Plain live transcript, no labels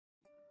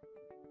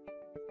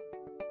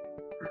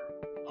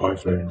Hi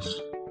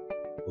friends,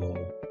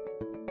 uh,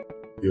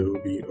 here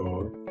we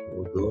are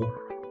for the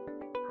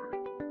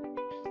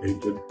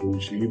Airtel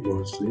 4G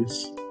versus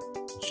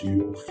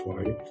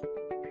JioFi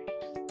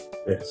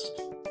test.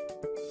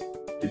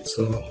 It's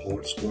a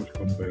hotspot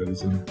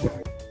comparison.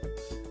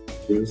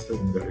 Here's the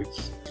index.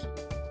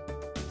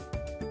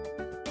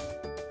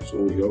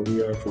 So here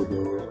we are for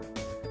the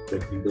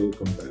technical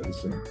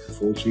comparison.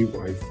 4G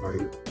Wi-Fi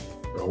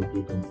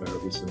router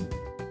comparison.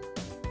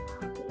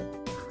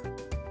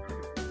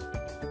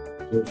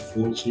 So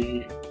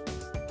 4G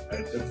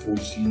at the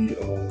 4G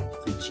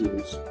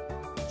features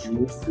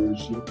Jio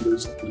 4G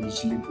plus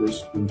 3G plus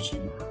 2G.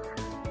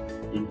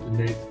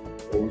 Internet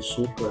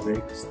also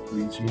connects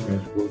 3G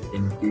network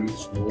in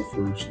case no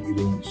 4G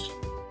range.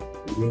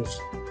 Means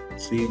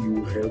say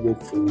you have a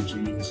 4G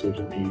in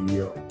certain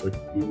area but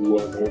you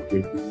are not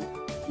getting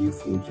the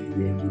 4G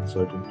range in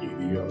certain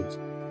areas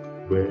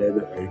where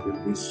the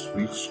Airtel will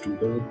switch to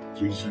the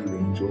 3G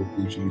range or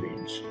 2G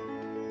range.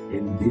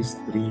 In this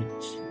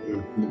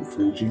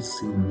 4G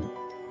SIM,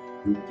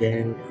 you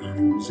can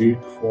use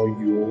it for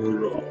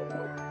your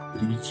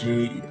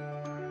 3G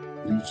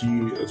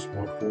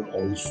smartphone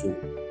also.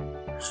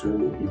 So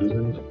you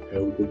doesn't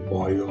have to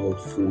buy a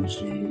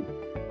 4G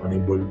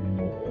enabled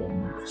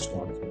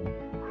smartphone.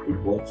 It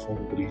works on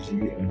 3G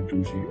and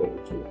 2G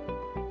also.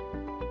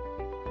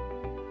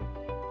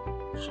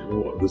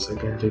 So the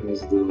second thing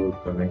is the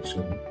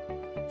connection.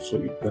 So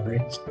it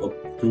connects up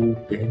to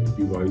 10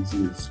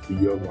 devices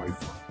via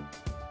Wi-Fi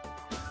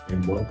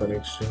and one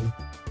connection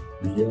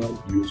via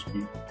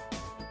USB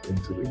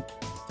internet.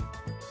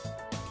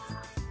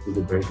 So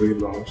the battery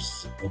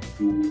lasts up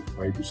to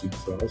 5 to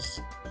 6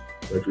 hours.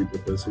 Battery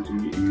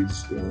capacity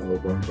is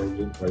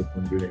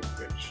 1500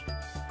 mAh.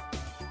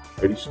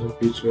 Additional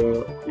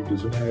feature, it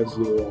doesn't have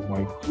a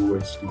micro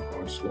SD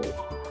card slot.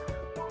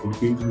 In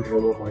case you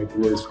have a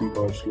micro SD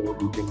card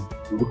slot, you can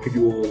put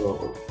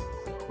your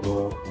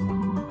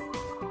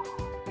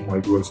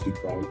micro SD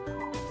card,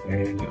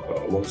 and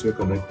once you're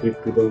connected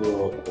to the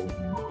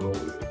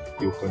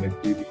you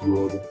connected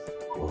your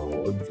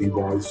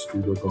device to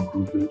the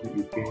computer,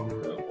 you can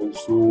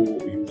also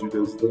use it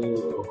as the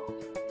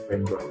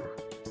pen drive.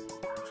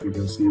 So you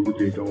can save the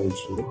data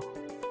also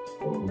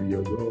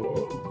via the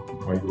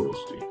micro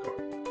SD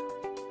card.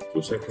 So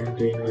second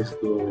thing is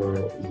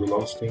the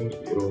last thing.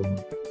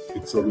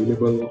 It's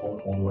available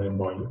on online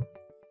buying.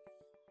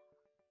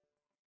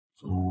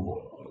 So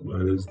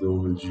that is the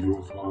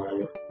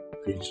JioFi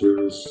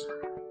features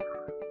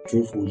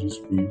true 4G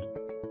speed,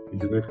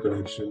 internet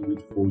connection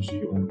with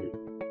 4G only.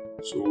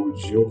 So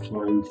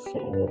JioFi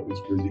is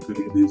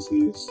basically this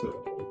is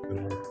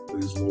there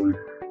is no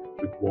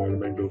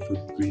requirement of the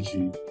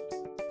 3G.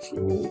 So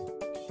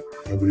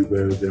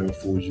everywhere there are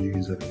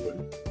 4Gs anyway.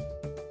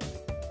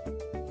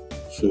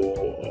 So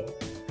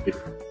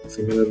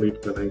similarly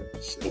it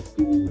connects up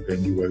to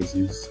 10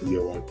 devices via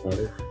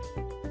Wi-Fi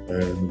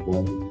and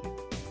one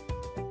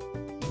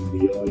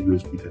via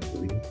USB Type-C,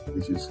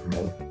 which is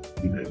not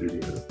been added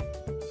here,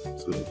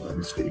 so my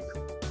mistake.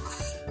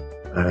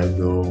 And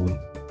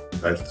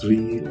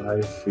battery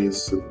life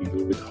is a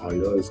little bit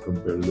higher as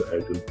compared to the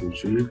Airtel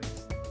 4G.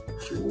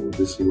 So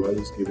this device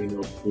is giving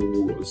up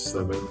to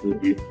 7 to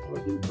 8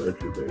 hours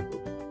battery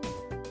backup.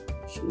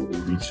 So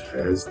which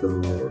has the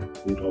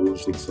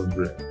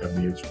 2600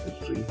 mAh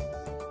battery.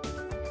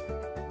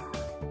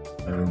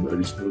 And the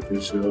additional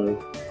feature,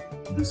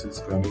 this is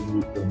coming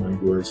with the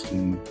micro SD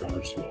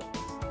card slot.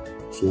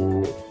 So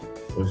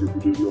once you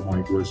put in your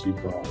micro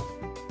SD card,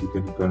 you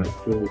can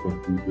connect to your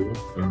computer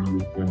and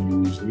you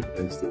can use it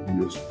as the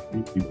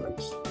USB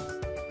device.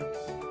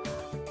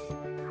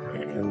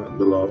 And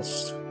the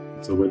last,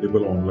 it's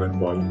available online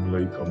buying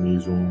like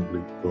Amazon,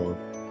 Flipkart,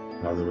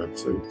 and other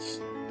websites.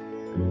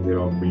 And there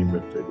are main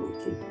website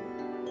also.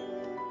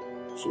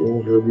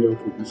 So here we are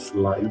for this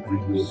live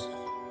video.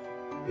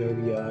 Here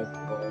we are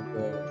for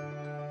the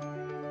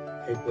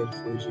Airtel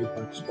 4G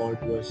hotspot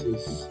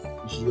versus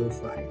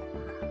JioFi.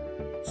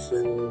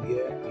 So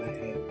here I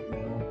am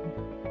now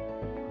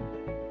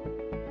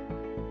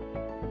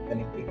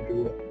connecting to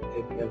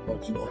Airtel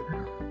hotspot.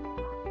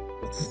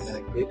 It's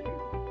connected.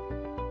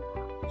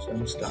 So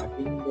I'm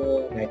starting the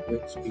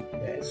network speed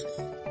test.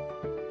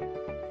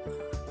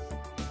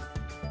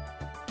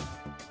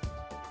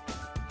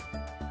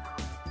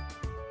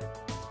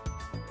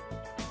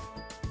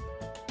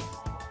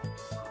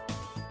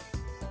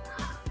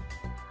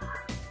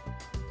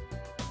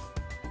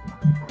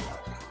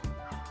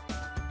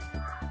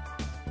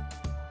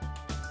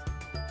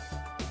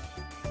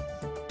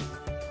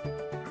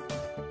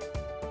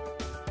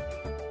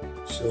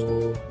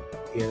 So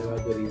here are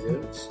the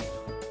results.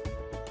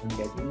 I'm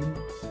getting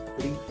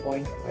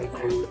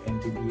 3.54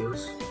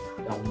 Mbps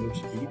download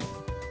speed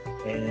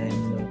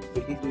and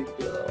pretty good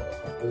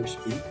upload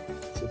speed.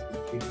 So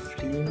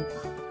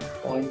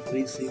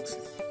 15.36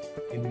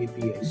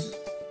 Mbps.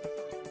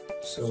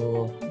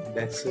 So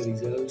that's the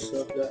results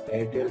of the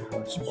Airtel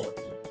hotspot.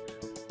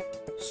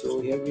 So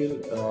here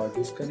we'll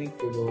disconnect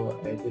to the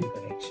Airtel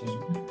connection.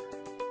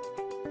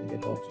 the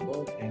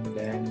hotspot, and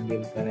then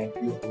we'll connect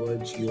to our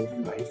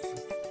JioFi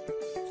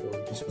So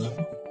this one.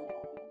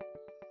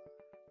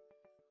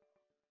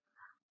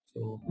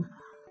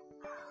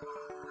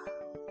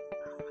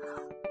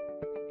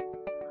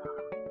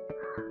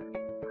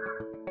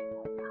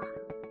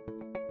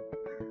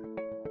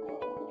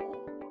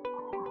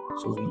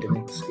 So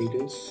internet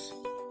status,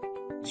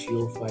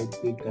 JioFi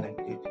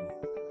connected.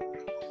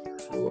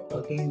 So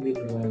again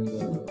we'll run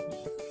the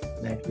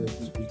network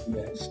speed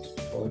test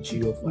for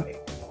JioFi.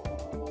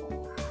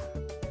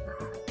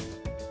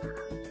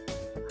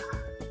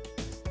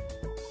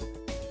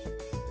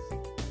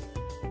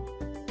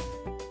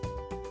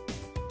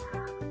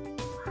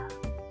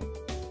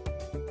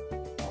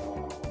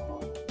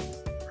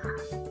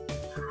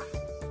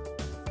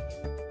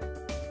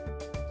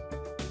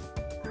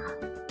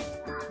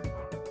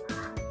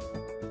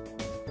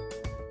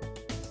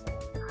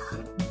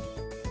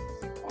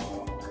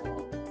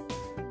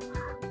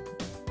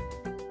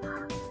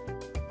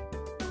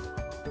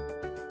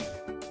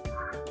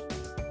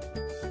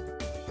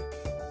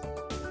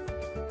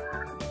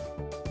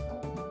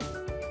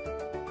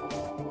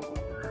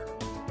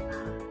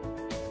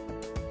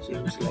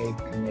 Seems like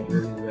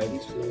network is very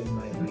slow in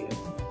my area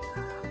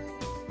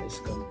as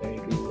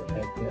compared to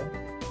Airtel.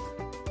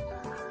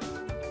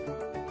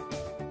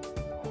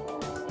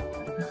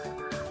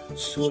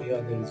 So here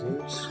are the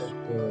results of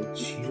the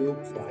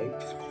JioFi.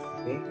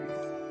 Okay,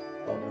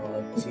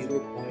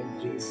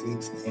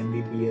 0.36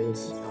 Mbps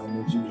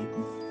download speed,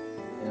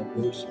 and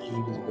upload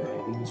speed is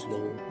very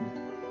slow.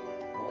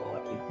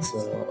 It's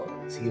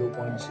 0.0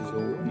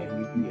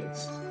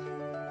 Mbps.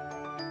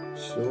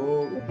 So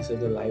these are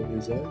the live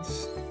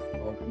results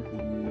of the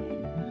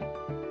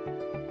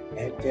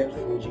Airtel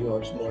 4G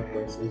hotspot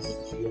versus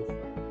JioFi.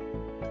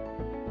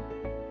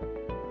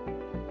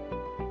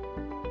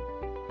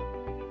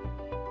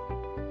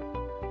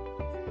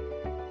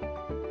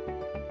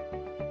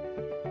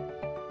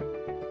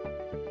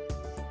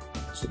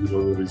 So these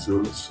are the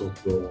results of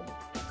the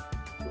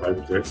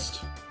live test.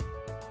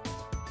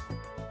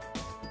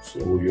 So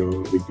here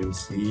we can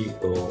see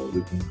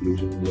the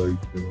conclusion,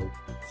 like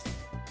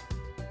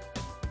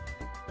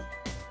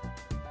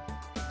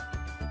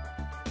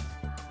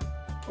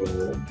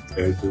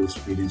Airtel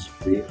speed is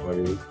way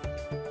higher.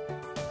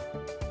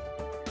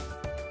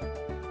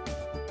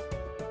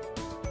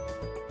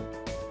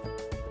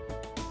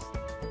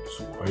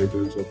 So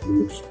Airtel's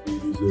upload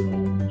speed is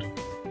around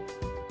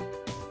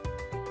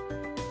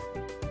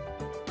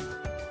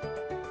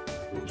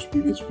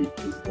speed is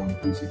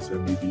 15.36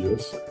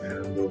 Mbps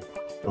and the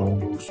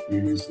download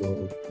speed is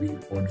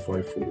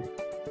 3.54.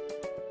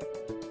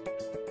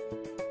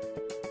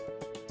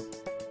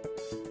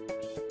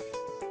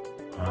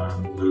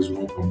 And there's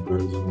no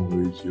comparison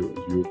with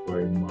JioFi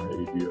in my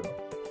area,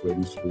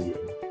 very slow.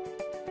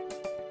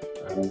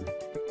 And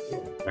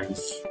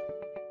thanks.